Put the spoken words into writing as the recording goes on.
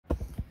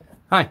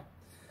Hi,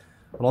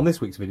 well on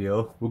this week's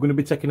video we're going to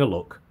be taking a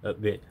look at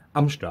the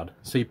Amstrad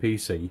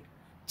CPC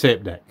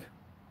tape deck.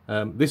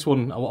 This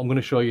one, what I'm going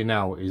to show you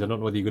now is, I don't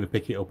know whether you're going to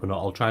pick it up or not.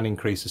 I'll try and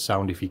increase the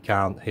sound if you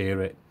can't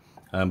hear it,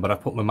 but I've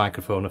put my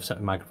microphone, I've set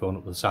the microphone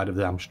up to the side of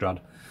the Amstrad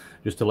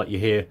just to let you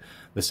hear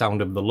the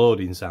sound of the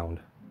loading sound.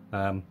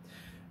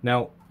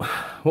 Now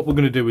what we're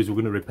going to do is we're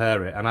going to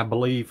repair it, and I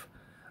believe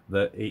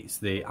that it's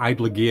the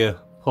idler gear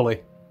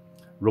pulley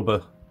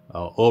rubber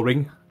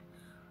O-ring,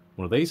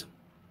 one of these.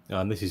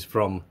 And this is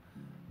from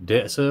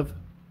DataServe.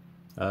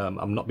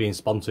 I'm not being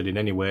sponsored in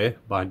any way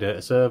by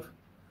DataServe,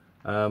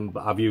 but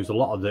I've used a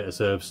lot of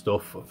DataServe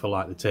stuff for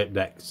like the tape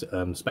decks,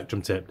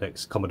 Spectrum tape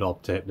decks, Commodore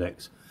tape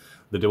decks.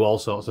 They do all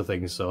sorts of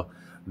things, so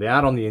they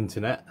are on the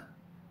internet.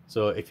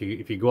 So if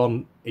you go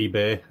on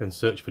eBay and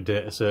search for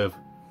DataServe,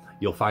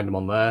 you'll find them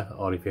on there,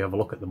 or if you have a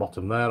look at the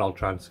bottom there, I'll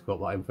try and scope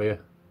that in for you.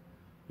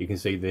 You can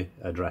see the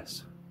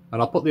address,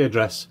 and I'll put the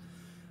address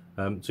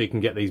so you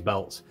can get these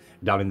belts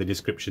down in the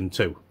description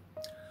too.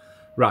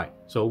 Right,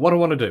 so what I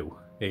want to do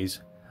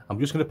is I'm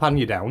just going to pan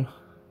you down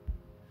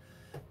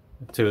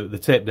to the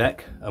tape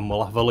deck and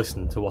we'll have a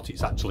listen to what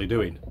it's actually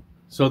doing.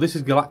 So this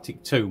is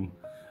Galactic Tomb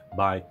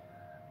by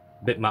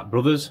Bitmap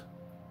Brothers.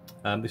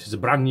 This is a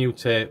brand new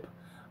tape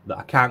that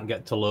I can't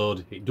get to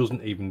load. It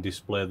doesn't even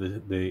display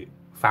the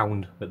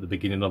found at the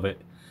beginning of it,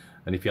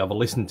 and if you have a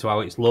listen to how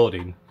it's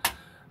loading,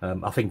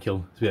 I think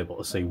you'll be able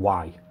to see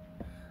why.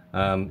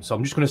 So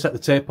I'm just going to set the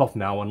tape off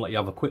now and let you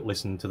have a quick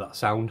listen to that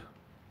sound.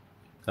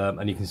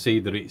 And you can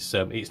see that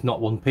it's not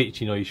one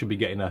pitch. You know, you should be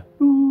getting a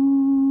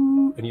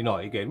woo, and you're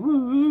not, you're getting woo,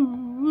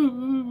 woo,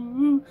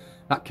 woo,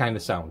 that kind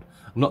of sound.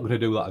 I'm not going to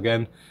do that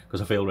again because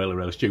I feel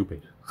really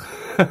stupid.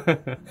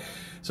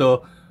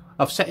 So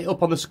I've set it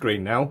up on the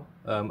screen now.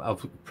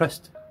 I've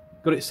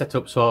got it set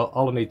up, so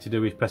all I need to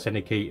do is press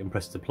any key and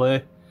press to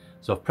play.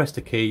 So I've pressed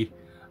the key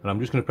and I'm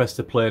just going to press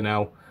to play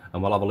now,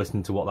 and we'll have a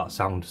listen to what that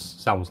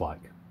sounds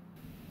like.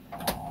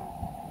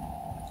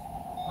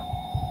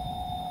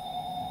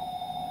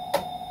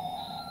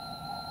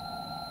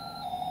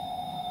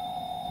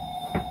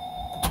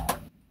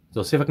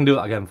 So see if I can do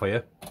that again for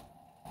you.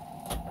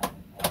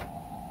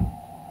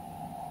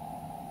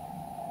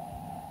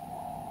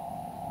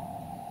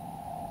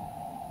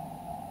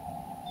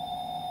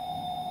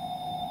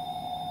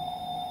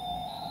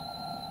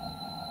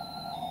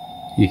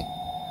 Yeah.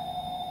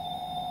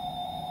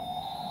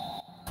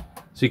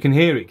 So you can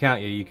hear it,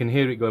 can't you? You can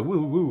hear it going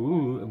woo woo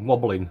woo and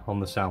wobbling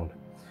on the sound.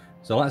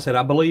 So like I said,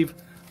 I believe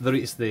that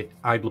it's the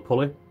idler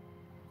pulley.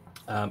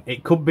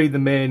 It could be the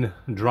main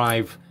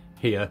drive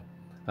here,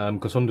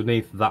 because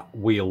underneath that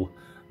wheel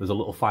there's a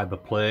little fibre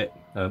plate,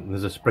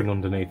 there's a spring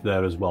underneath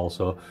there as well,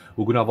 so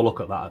we're going to have a look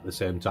at that at the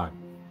same time.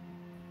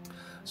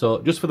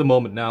 So just for the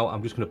moment now,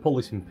 I'm just going to pull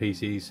this in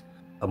pieces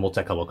and we'll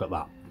take a look at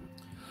that.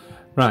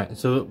 Right,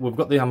 so we've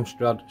got the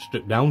Amstrad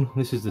stripped down.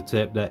 This is the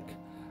tape deck,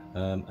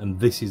 and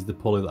this is the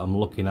pulley that I'm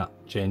looking at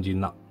changing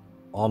that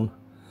on,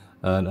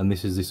 and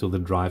this is this other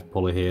drive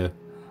pulley here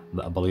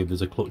that I believe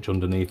there's a clutch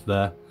underneath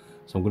there.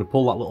 So I'm going to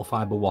pull that little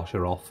fibre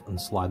washer off and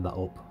slide that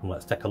up, and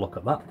let's take a look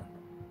at that.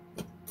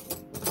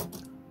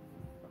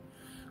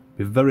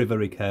 Be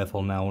very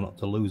careful now not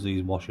to lose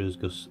these washers,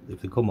 because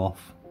if they come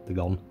off, they're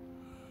gone,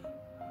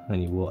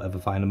 and you won't ever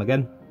find them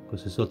again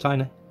because they're so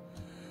tiny.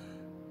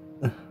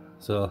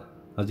 So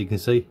as you can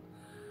see,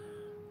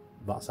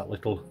 that's that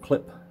little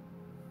clip.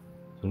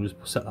 So I'm just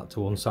set that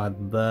to one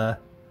side there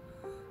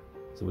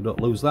so we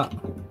don't lose that,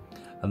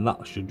 and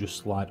that should just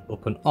slide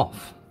up and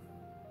off.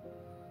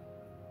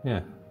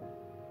 Yeah,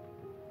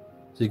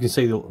 so you can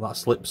see that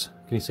slips.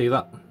 Can you see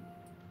that?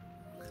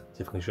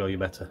 See if I can show you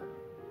better.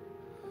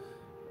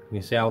 Can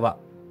you see how that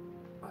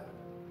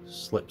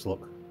slips,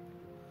 look?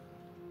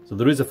 So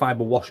there is a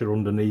fibre washer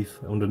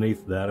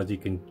underneath there, as you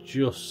can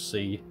just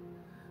see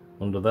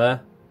under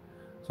there.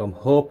 So I'm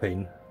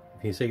hoping,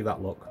 if you see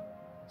that, look,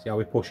 see how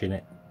we're pushing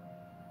it?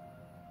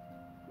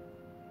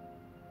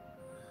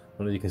 I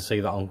don't know if you can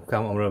see that on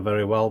camera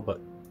very well, but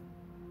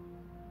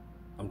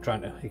I'm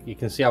trying to, you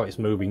can see how it's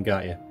moving,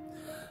 can't you?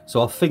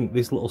 So I think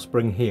this little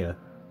spring here,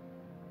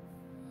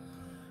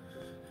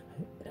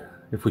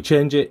 if we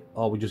change it,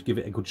 or we just give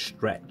it a good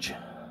stretch,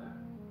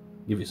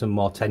 give it some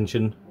more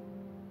tension.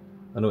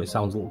 I know it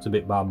sounds a little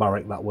bit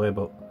barbaric that way,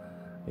 but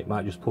it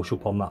might just push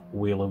up on that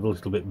wheel a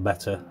little bit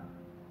better.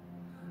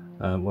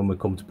 When we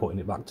come to putting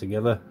it back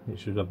together, it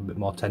should have a bit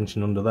more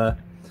tension under there.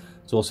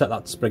 So we'll set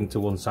that spring to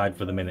one side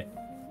for the minute.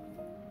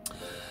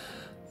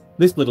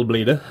 This little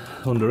bleeder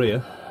under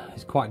here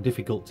is quite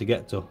difficult to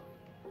get to,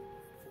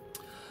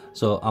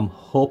 so I'm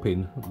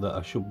hoping that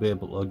I should be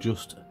able to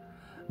just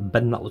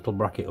bend that little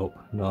bracket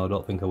up. No, I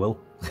don't think I will.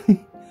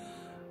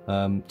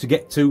 To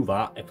get to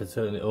that, if I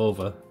turn it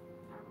over,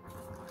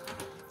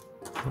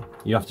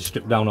 you have to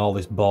strip down all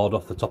this board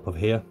off the top of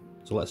here.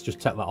 So let's just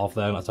take that off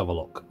there and let's have a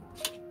look.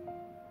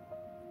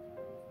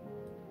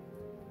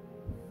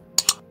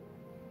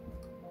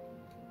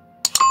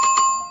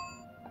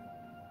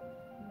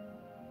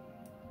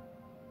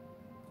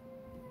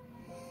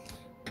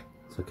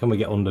 So can we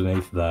get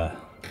underneath there?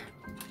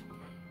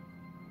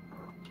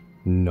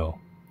 No.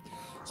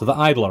 So the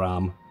idler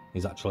arm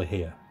is actually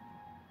here.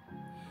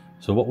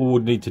 So what we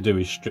would need to do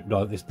is strip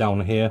this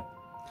down here,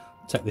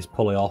 take this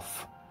pulley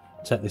off,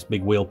 take this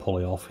big wheel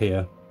pulley off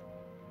here,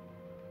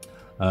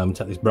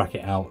 take this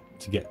bracket out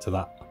to get to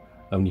that,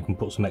 and you can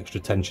put some extra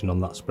tension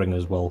on that spring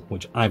as well,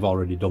 which I've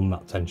already done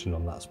that tension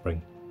on that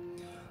spring.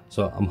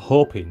 So I'm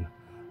hoping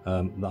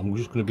that I'm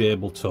just going to be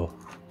able to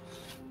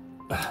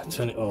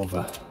turn it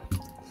over,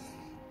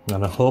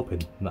 and I'm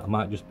hoping that I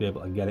might just be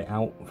able to get it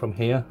out from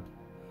here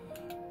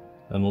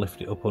and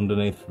lift it up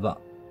underneath that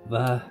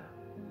there.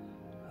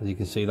 As you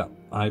can see, that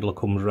idler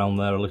comes around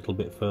there a little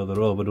bit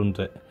further over, doesn't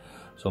it?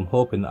 So I'm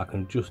hoping that I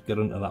can just get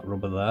under that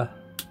rubber there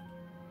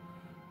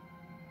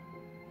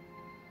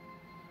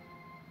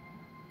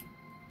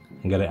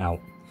and get it out.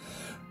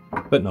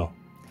 But no.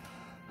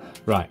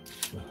 Right.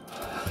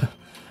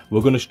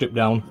 We're going to strip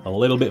down a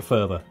little bit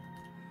further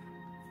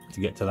to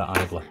get to that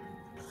idler.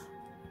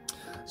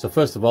 So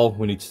first of all,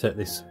 we need to take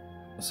this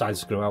side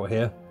screw out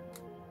here.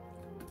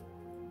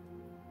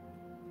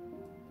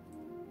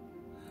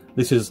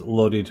 This is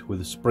loaded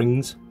with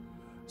springs,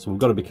 so we've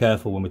got to be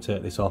careful when we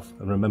take this off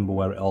and remember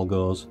where it all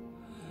goes.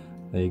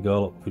 There you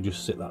go, look, if we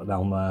just sit that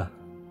down there,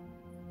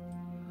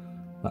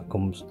 that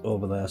comes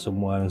over there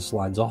somewhere and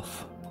slides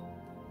off.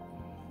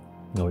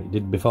 No, it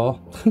did before.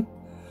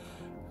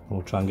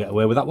 We'll try and get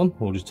away with that one.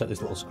 We'll just take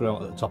this little screw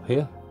out at the top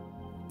here.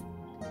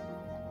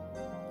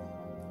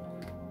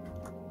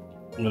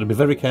 I'm going to be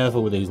very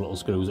careful with these little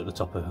screws at the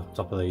top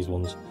of these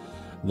ones.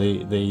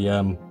 They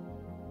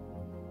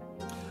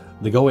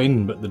go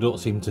in, but they don't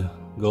seem to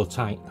go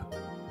tight.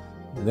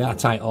 They are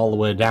tight all the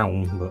way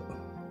down,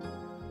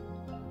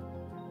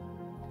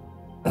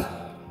 but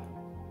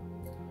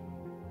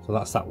so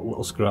that's that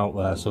little screw out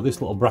there. So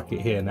this little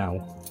bracket here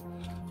now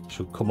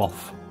should come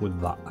off with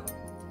that,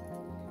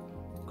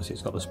 because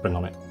it's got the spring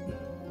on it.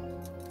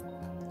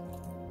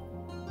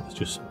 Let's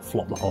just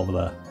flop that over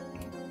there.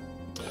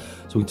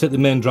 So we can take the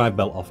main drive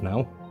belt off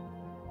now.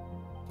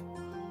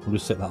 We'll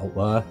just set that up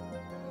there,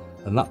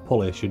 and that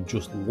pulley should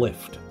just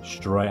lift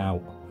straight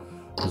out.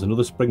 There's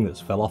another spring that's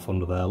fell off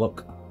under there,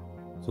 look.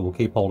 So we'll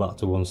keep all that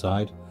to one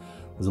side.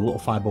 There's a little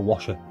fibre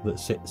washer that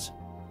sits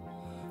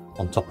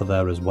on top of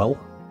there as well,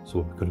 so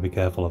we're going to be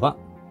careful of that.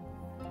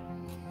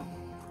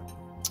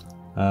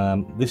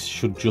 This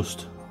should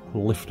just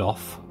lift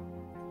off.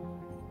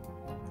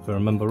 If I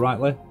remember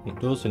rightly, it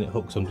does, and it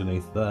hooks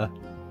underneath there.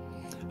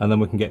 And then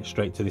we can get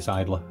straight to this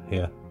idler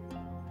here.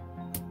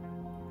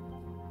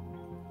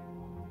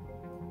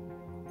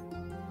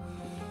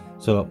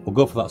 So we'll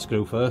go for that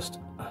screw first.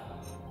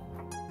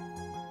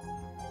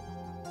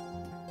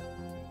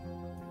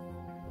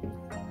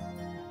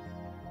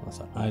 That's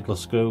an idler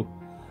screw.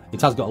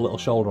 It has got a little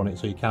shoulder on it,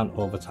 so you can't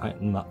over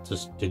tighten that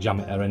to jam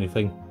it or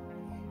anything.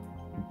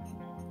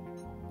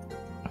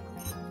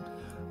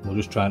 We'll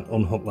just try and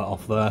unhook that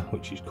off there,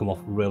 which has come off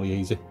really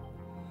easy.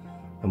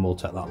 And we'll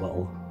take that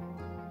little,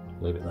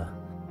 leave it there.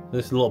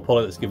 This is the little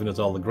pulley that's giving us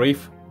all the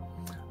grief.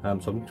 So I'm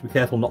going to be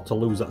careful not to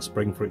lose that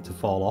spring for it to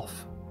fall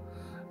off.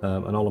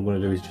 And all I'm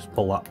going to do is just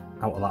pull that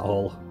out of that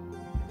hole.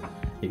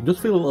 It does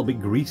feel a little bit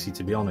greasy,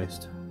 to be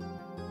honest.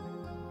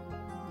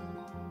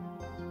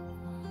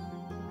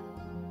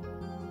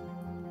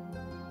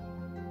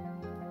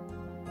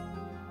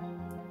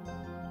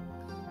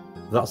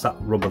 That's that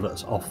rubber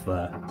that's off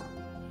there.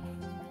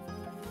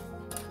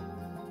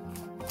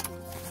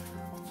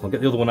 So I'll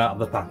get the other one out of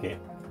the packet.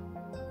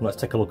 And let's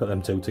take a look at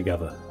them two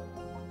together.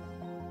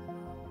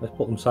 Let's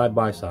put them side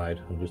by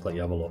side and just let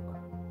you have a look.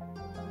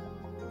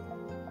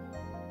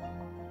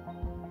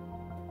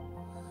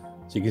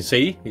 So you can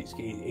see it's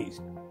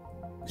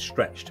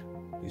stretched,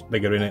 it's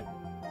bigger in it,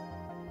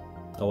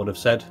 I would have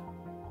said.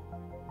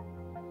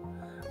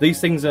 These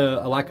things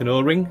are like an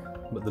O-ring,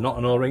 but they're not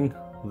an O-ring,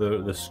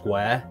 they're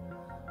square.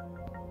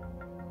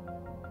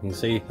 You can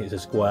see it's a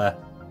square.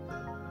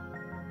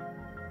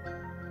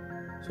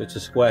 So it's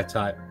a square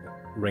type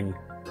ring.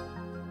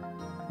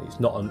 It's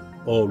not an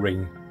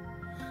O-ring.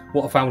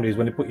 What I found is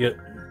when you put your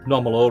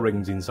normal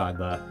O-rings inside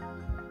there,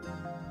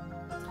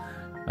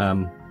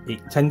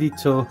 it tended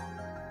to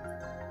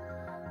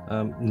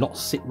not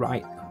sit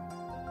right.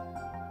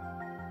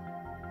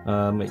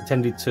 It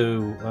tended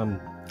to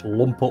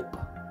lump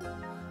up.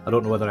 I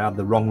don't know whether I had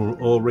the wrong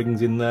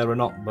O-rings in there or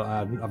not, but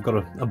I've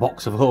got a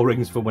box of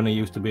O-rings for when I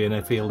used to be an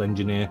airfield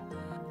engineer.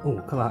 Oh,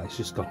 look at that, it's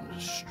just gone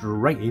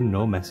straight in,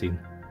 no messing.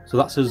 So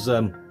that's his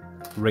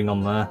ring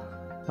on there.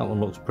 That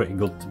one looks pretty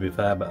good, to be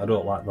fair, but I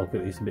don't like the look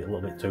of it, it's a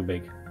little bit too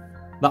big.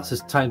 That's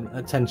his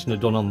tensioner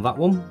done on that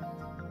one.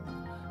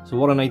 So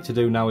what I need to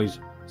do now is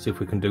see if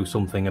we can do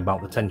something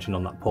about the tension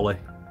on that pulley.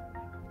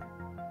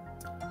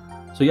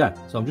 So yeah,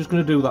 so I'm just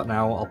going to do that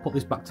now. I'll put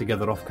this back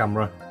together off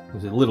camera.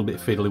 It's a little bit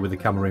fiddly with the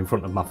camera in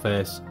front of my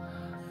face.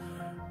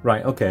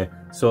 Right, okay,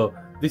 so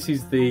this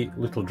is the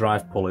little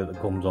drive pulley that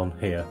comes on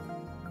here.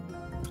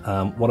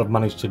 What I've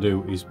managed to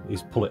do is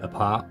pull it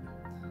apart,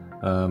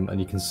 and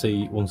you can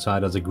see one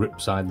side has a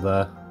grip side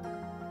there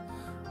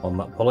on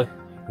that pulley.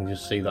 You can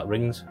just see that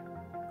rings.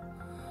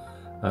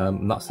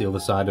 And that's the other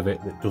side of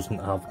it that doesn't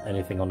have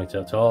anything on it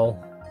at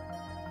all.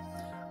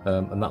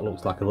 and that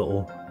looks like a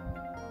little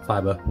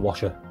fibre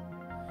washer.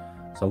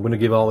 So I'm going to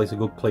give all this a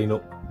good clean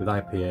up with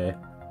IPA,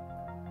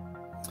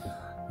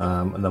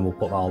 and then we'll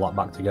put all that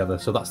back together.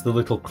 So that's the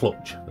little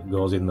clutch that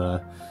goes in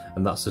there,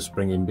 and that's the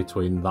spring in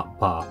between that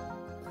part.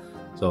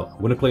 So I'm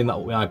going to clean that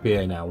up with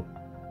IPA now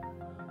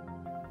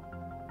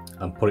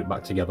and put it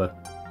back together,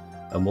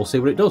 and we'll see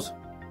what it does.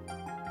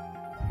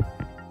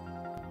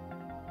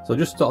 So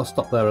just sort of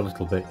stop there a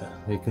little bit.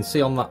 You can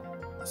see on that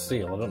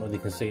seal, I don't know if you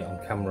can see it on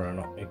camera or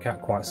not, you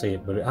can't quite see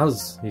it, but it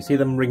has, you see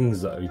them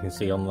rings that you can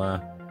see on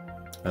there,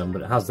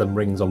 but it has them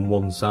rings on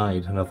one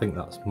side, and I think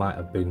that might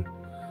have been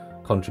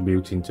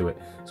contributing to it.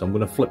 So I'm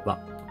going to flip that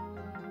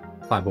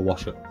fibre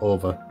washer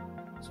over,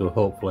 so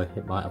hopefully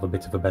it might have a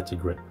bit of a better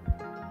grip.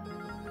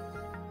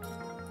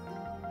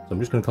 So I'm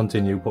just going to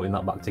continue putting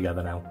that back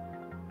together now.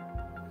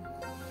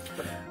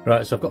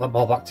 Right, so I've got that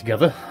ball back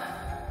together.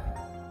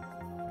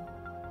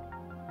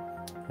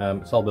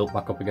 It's all built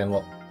back up again.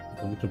 Look,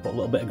 I'm just going to put a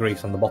little bit of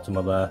grease on the bottom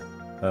of there,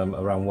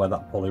 around where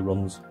that pulley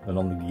runs and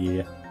on the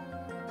gear,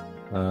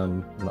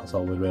 and that's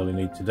all we really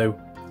need to do.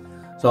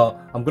 So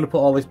I'm going to put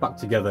all this back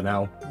together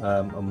now,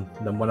 and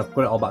then when I've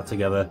put it all back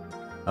together,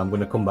 I'm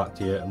going to come back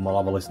to you and we'll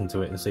have a listen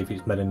to it and see if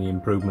it's made any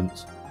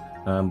improvements.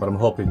 But I'm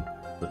hoping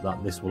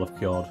that this will have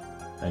cured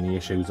any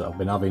issues that I've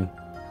been having.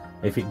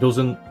 If it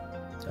doesn't,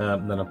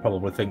 then I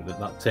probably think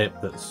that tape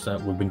that's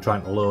we've been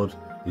trying to load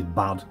is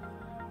bad,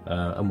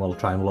 and we'll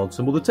try and load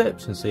some other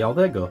tapes and see how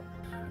they go.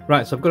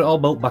 Right, so I've got it all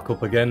built back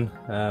up again.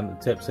 The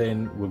tape's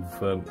in,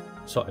 we've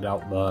sorted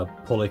out the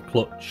pulley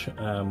clutch,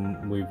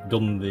 we've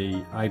done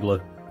the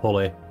idler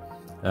pulley.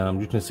 I'm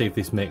just going to see if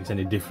this makes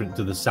any difference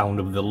to the sound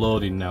of the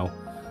loading now.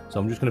 So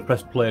I'm just going to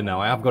press play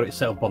now. I have got it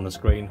set up on the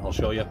screen, I'll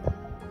show you.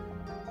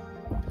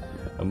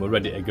 And we're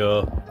ready to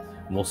go.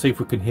 And we'll see if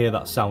we can hear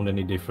that sound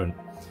any different.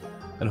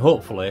 And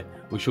hopefully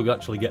we should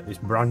actually get this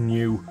brand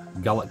new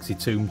Galaxy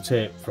Tomb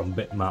tape from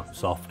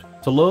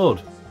Bitmapsoft to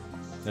load.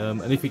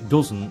 And if it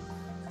doesn't,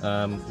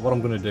 what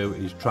I'm going to do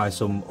is try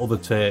some other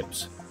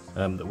tapes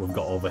that we've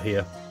got over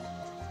here,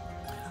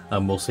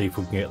 and we'll see if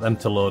we can get them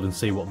to load and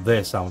see what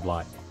they sound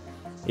like.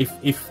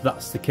 If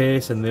that's the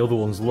case and the other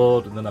ones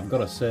load, then I've got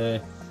to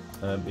say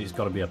it's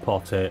got to be a poor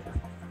tape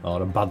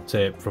or a bad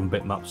tape from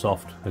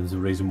Bitmapsoft. There's a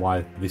reason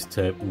why this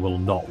tape will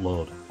not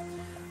load.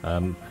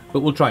 But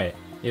we'll try it.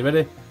 You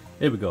ready?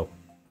 Here we go.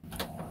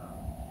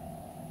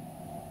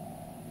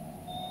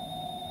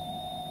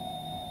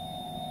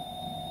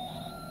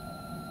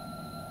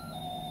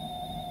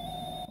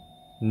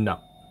 No,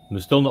 we're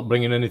still not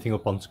bringing anything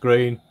up on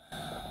screen.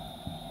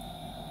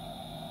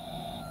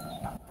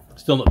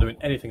 Still not doing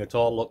anything at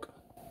all, look.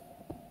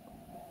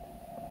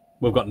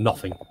 We've got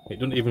nothing. It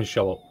doesn't even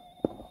show up.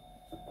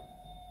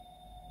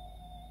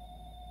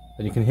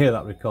 And you can hear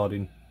that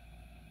recording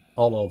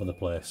all over the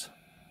place.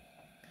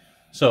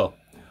 So,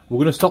 we're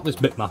going to stop this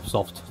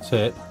Bitmapsoft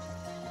tape,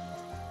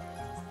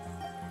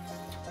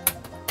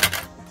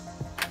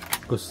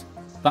 because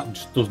that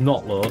just does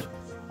not load.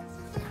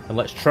 And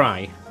let's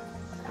try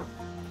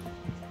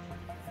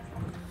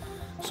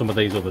some of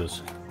these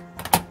others.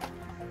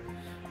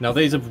 Now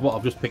these are what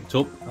I've just picked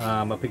up.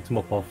 I picked them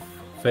up off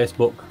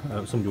Facebook.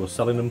 Somebody was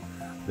selling them.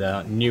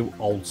 They're new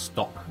old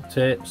stock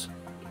tapes.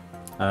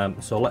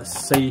 So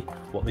let's see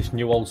what this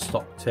new old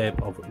stock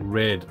tape of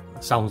Raid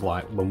sounds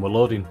like when we're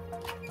loading.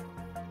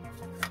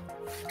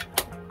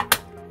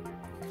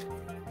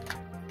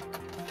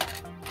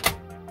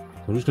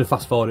 I'm just going to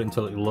fast forward it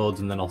until it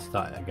loads and then I'll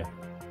start it again.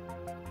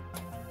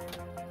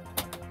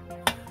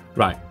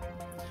 Right,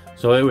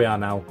 so here we are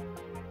now.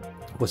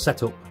 We're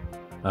set up,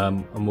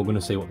 and we're going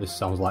to see what this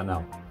sounds like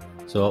now.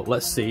 So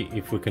let's see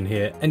if we can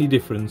hear any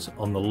difference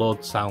on the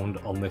load sound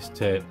on this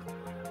tape,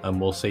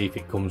 and we'll see if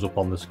it comes up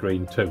on the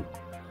screen too.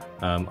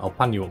 I'll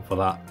pan you up for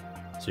that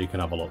so you can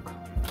have a look.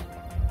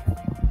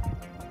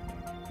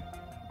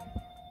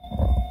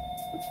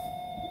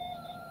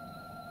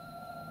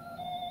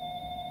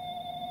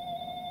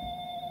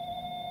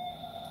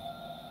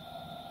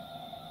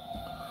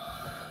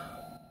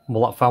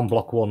 Well, that found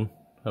block 1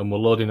 and we're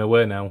loading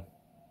away now.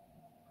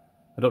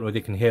 I don't know if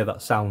you can hear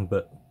that sound,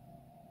 but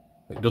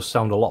it does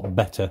sound a lot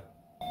better.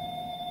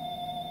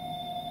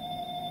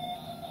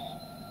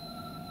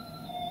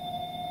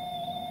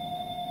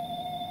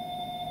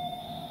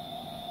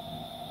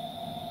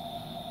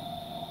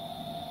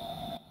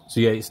 So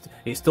yeah,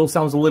 it still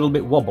sounds a little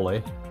bit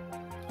wobbly,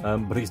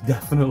 but it's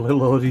definitely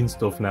loading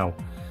stuff now.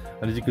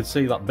 And as you can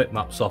see, that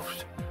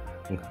Bitmapsoft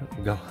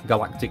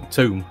Galactic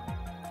Tomb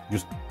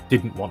just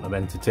didn't want to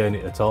entertain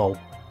it at all.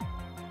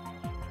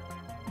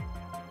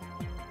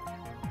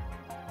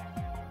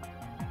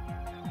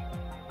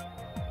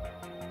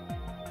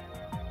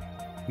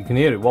 You can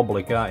hear it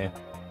wobbly, can't you?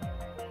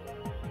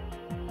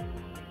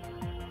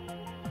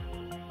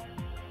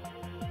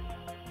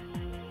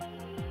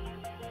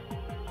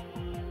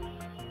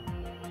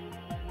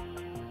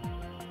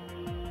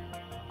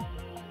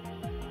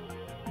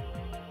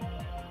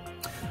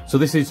 So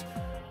this is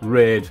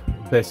Raid.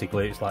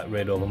 Basically it's like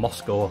Raid over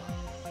Moscow.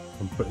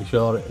 I'm pretty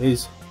sure it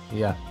is,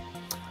 yeah.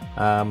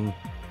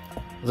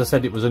 As I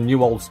said, it was a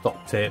new old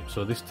stock tape,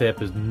 so this tape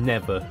has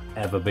never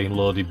ever been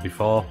loaded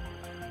before.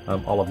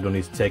 All I've done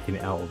is taken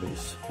it out of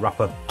its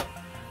wrapper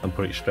and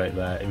put it straight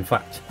there. In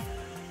fact,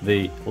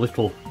 the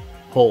little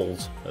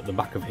holes at the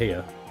back of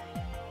here,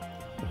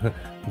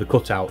 the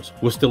cutouts,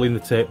 were still in the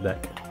tape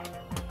deck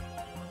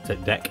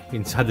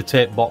inside the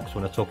tape box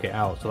when I took it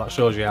out, so that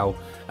shows you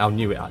how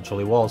new it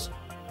actually was.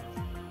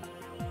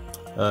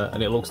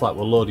 And it looks like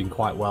we're loading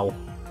quite well.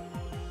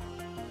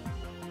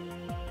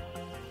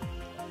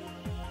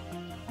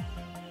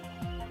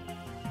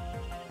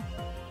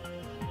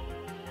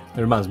 It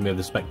reminds me of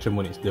the Spectrum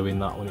when it's doing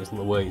that, when it's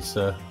the way it's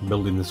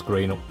building the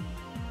screen up.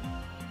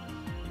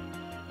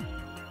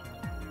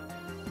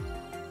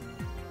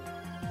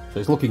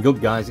 So it's looking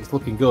good, guys, it's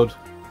looking good.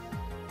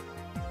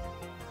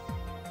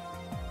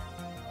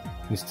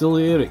 You still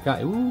hear it,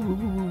 can't you? Ooh,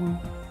 ooh, ooh.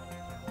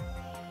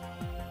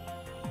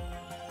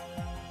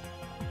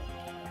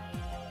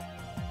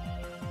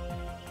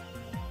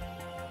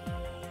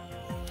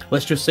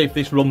 Let's just see if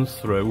this runs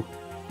through,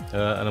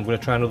 and I'm going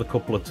to try another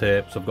couple of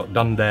tapes. I've got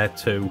Dare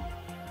 2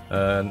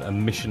 and a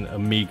Mission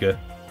Amiga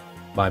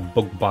by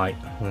Bug Bite,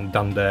 and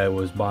Dare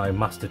was by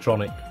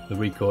Mastertronic, the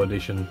Rico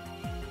edition.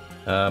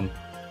 I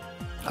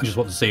just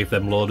want to see if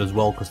them load as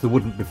well, because they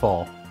wouldn't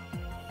before.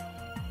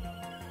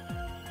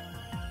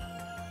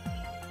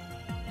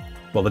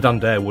 Well, the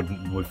Dare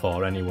wouldn't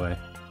before anyway.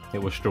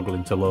 It was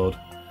struggling to load.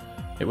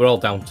 It were all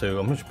down to,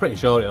 I'm pretty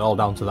sure it all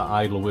down to that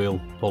idle wheel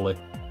pulley,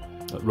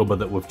 that rubber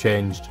that we've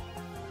changed.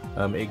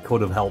 It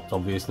could have helped,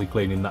 obviously,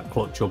 cleaning that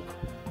clutch up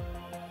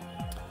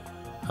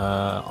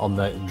on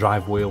the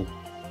drive wheel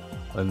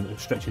and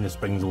stretching the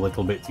springs a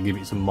little bit to give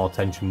it some more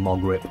tension, more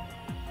grip.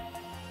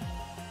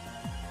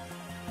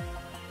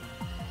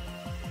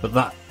 But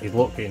that is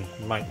looking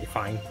mighty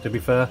fine, to be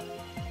fair.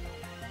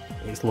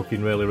 It's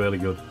looking really, really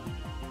good.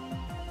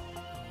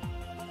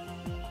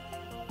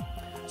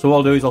 So what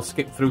I'll do is I'll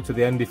skip through to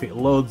the end. If it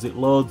loads, it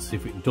loads.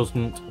 If it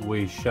doesn't,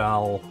 we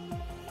shall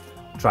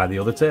try the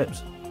other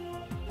tapes.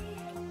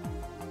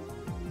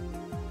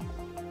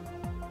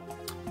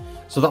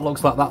 So that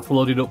looks like that's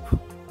loaded up,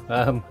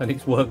 and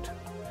it's worked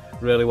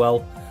really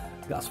well.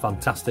 That's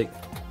fantastic.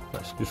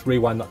 Let's just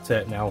rewind that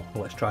tape now.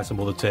 Let's try some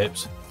other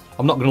tapes.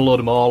 I'm not going to load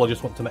them all. I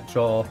just want to make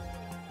sure.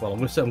 Well, I'm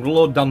going to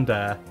load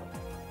Dare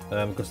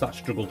because that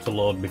struggled to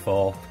load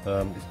before.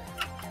 It's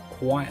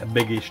quite a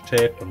biggish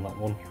tape on that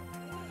one.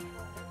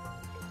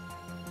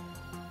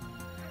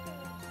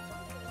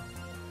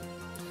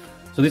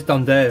 So this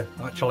Dare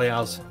actually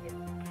has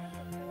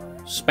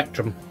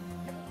Spectrum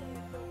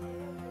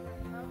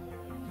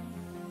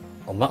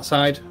on that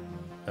side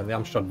and the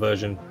Amstrad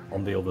version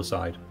on the other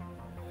side.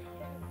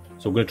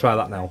 So we're going to try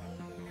that now.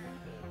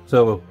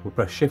 So we'll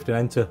press Shift and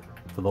Enter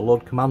for the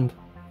load command,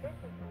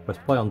 press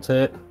play on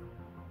tape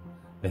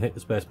and hit the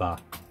space bar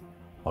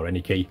or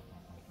any key,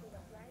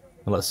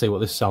 and let's see what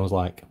this sounds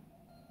like.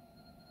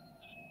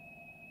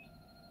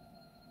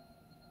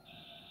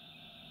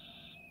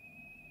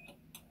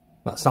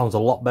 That sounds a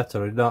lot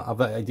better.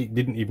 It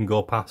didn't even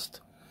go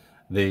past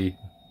the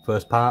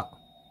first part.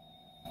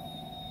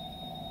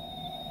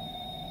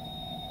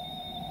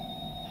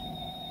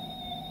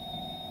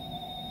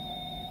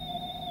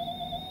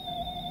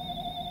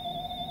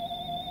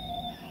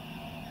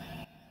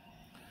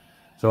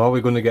 So are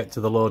we going to get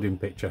to the loading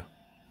picture?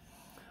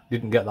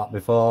 Didn't get that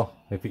before.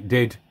 If it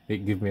did,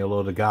 it'd give me a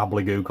load of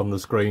gobbledygook on the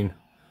screen.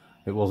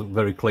 It wasn't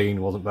very clean,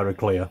 it wasn't very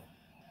clear.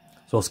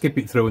 So I'll skip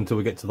it through until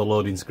we get to the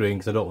loading screen,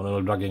 because I don't want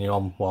to drag you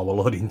on while we're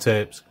loading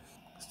tapes.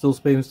 Still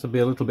seems to be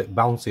a little bit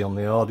bouncy on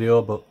the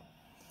audio, but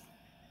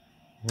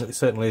it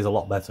certainly is a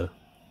lot better.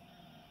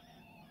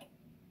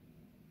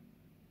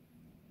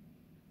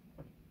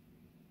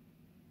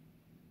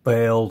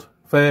 Failed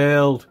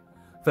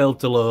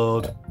to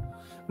load.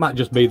 Might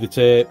just be the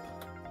tape.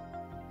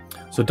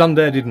 So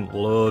Dare didn't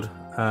load,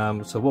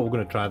 so what we're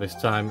going to try this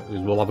time is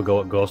we'll have a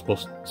go at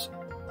Ghostbusters.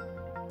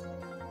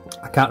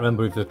 I can't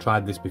remember if they've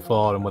tried this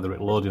before and whether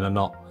it loaded or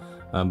not,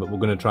 but we're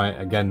going to try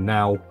it again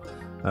now.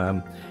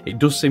 It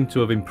does seem to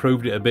have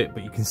improved it a bit,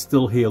 but you can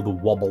still hear the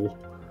wobble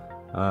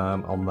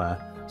on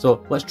there.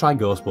 So let's try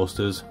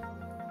Ghostbusters.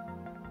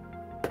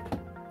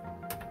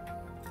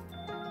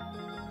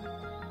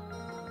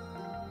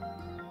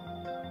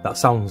 That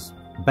sounds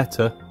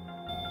better.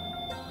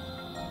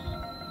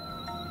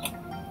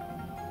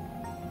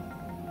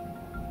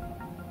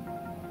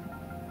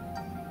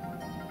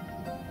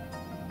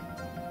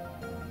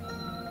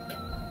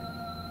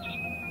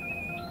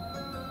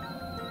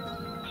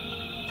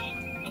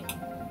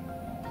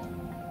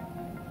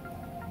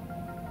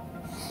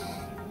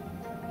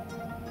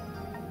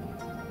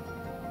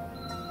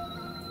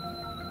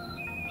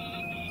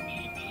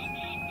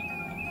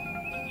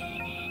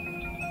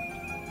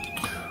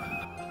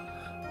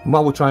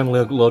 While we're trying to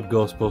load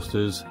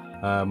Ghostbusters,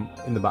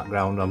 in the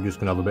background I'm just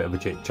going to have a bit of a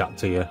chit chat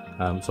to you,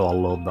 so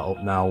I'll load that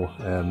up now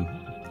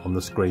on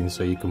the screen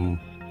so you can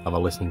have a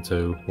listen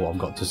to what I've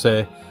got to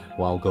say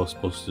while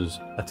Ghostbusters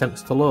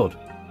attempts to load.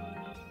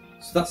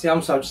 So that's the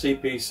Amstrad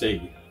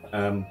CPC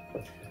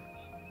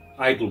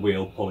idle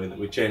wheel pulley that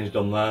we changed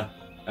on there.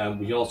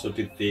 We also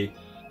did the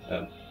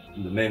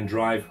the main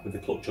drive with the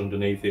clutch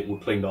underneath it. We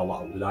cleaned all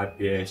that up with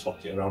IPA,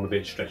 swapped it around a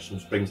bit, stretched some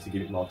springs to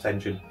give it more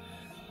tension.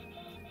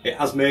 It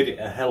has made it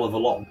a hell of a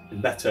lot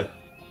better.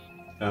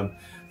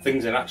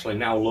 Things are actually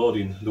now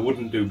loading they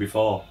wouldn't do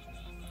before.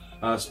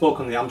 I spoke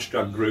on the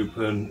Amstrad group,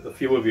 and a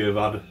few of you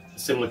have had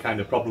similar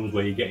kind of problems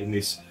where you're getting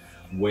this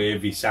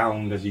wavy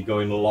sound as you're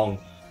going along.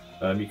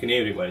 You can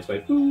hear it where it's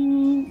like,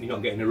 ooh, you're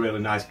not getting a really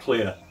nice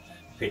clear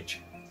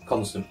pitch,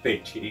 constant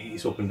pitch.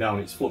 It's up and down,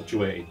 it's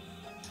fluctuating.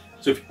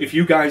 So if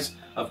you guys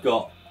have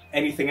got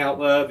anything out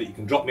there that you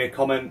can drop me a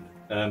comment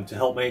to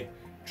help me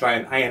try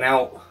and iron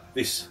out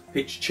this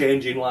pitch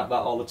changing like that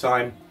all the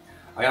time.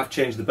 I have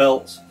changed the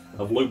belts,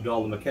 I've looped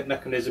all the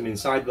mechanism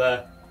inside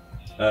there,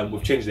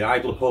 we've changed the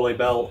idler pulley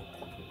belt,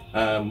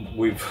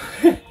 we've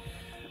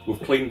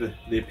cleaned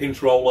the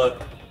pinch roller,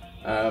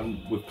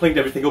 we've cleaned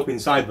everything up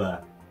inside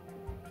there,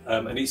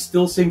 and it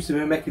still seems to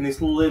be making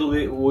this little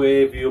bit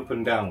wavy up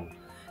and down.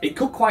 It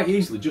could quite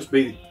easily just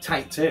be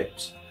tight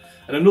tapes.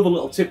 And another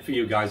little tip for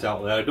you guys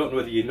out there, I don't know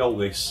whether you know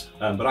this,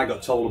 but I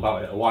got told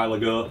about it a while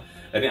ago,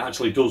 and it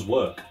actually does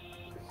work.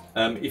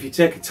 If you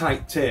take a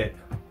tight tape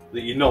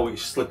that you know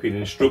it's slipping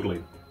and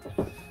struggling,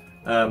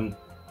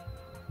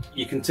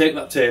 you can take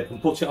that tape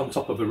and put it on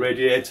top of a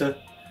radiator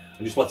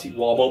and just let it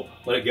warm up,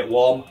 let it get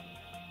warm.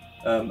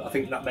 I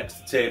think that makes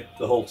the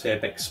whole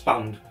tape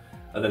expand,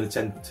 and then they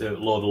tend to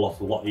load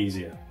a lot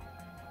easier.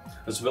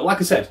 And so, but like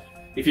I said,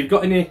 if you've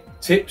got any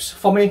tips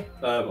for me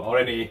or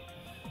any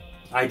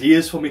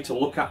ideas for me to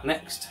look at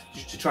next,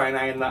 just to try and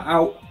iron that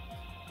out,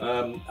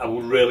 I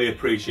would really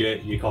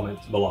appreciate your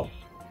comments below.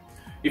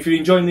 If you're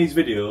enjoying these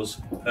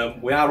videos,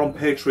 we are on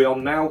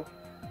Patreon now.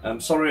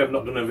 Sorry I've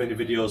not done any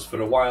videos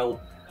for a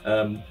while,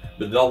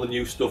 but all the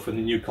new stuff and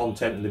the new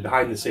content and the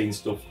behind the scenes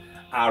stuff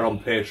are on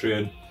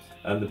Patreon,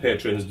 and the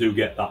patrons do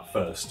get that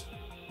first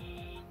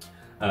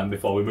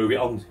before we move it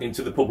on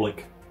into the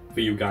public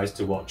for you guys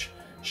to watch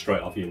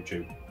straight off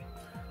YouTube.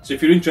 So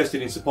if you're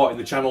interested in supporting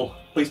the channel,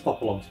 please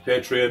pop along to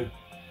Patreon.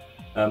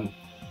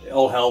 It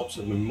all helps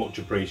and we're much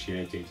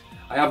appreciated.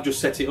 I have just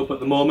set it up at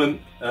the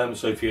moment,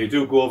 so if you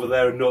do go over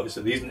there and notice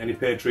that there isn't any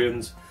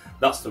Patreons,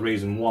 that's the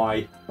reason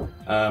why,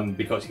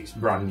 because it's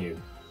brand new.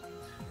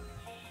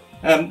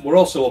 We're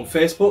also on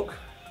Facebook,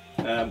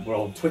 we're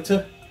on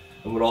Twitter,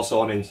 and we're also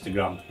on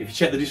Instagram. If you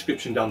check the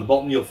description down the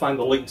bottom, you'll find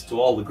the links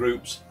to all the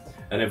groups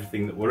and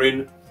everything that we're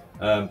in,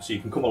 so you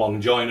can come along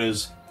and join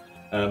us.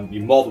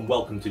 You're more than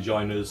welcome to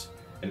join us,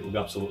 and it will be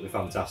absolutely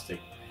fantastic.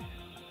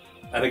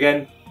 And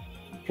again,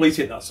 please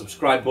hit that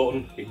subscribe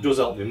button, it does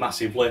help me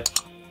massively.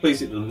 Please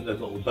hit the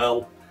little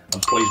bell,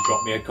 and please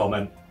drop me a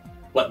comment.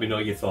 Let me know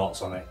your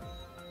thoughts on it.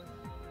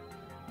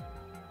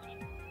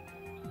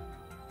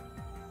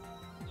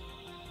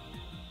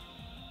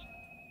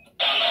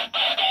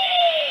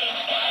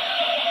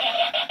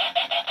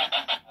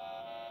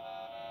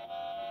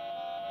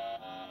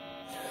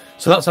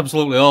 So that's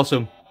absolutely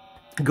awesome.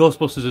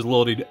 Ghostbusters is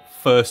loaded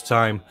first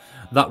time.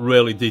 That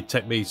really did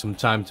take me some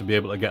time to be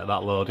able to get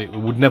that loaded. It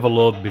would never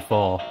load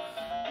before.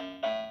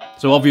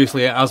 So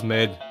obviously it has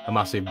made a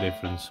massive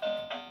difference.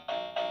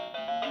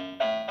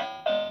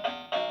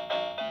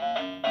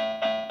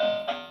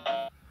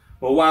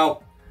 Well,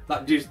 wow,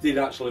 that just did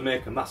actually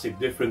make a massive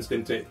difference,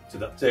 didn't it, to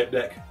that tape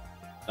deck.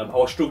 I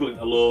was struggling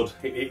to load.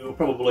 It was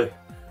probably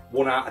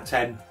 1 out of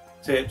 10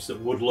 tapes that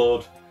would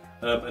load,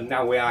 and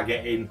now we are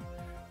getting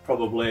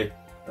probably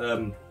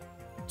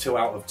 2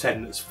 out of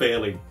 10 that's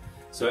failing.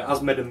 So it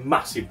has made a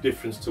massive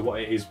difference to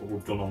what it is what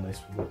we've done on this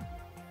one.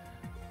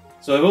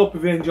 So I hope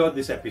you've enjoyed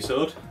this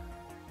episode.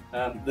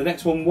 The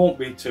next one won't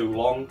be too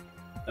long.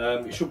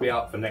 It should be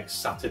out for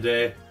next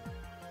Saturday.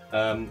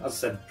 As I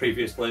said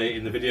previously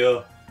in the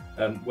video,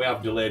 we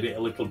have delayed it a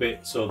little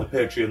bit so the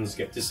Patreons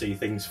get to see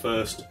things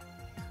first.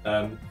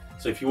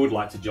 So if you would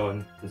like to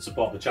join and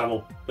support the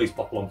channel, please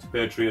pop along to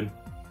Patreon.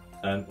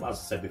 As I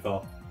said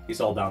before, it's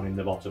all down in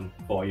the bottom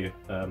for you.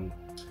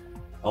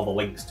 All the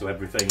links to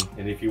everything.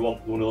 And if you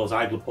want one of those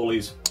idler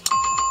pulleys,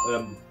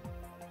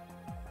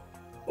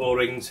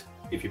 O-rings,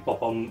 if you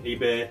pop on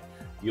eBay,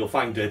 you'll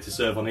find Data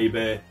Serve on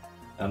eBay,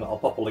 and I'll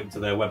pop a link to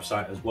their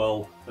website as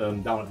well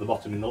down at the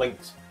bottom in the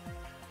links,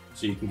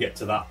 so you can get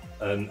to that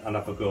and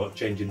have a go at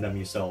changing them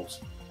yourselves.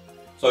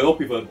 So I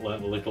hope you've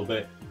learnt a little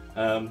bit,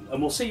 and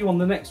we'll see you on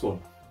the next one.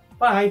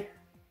 Bye!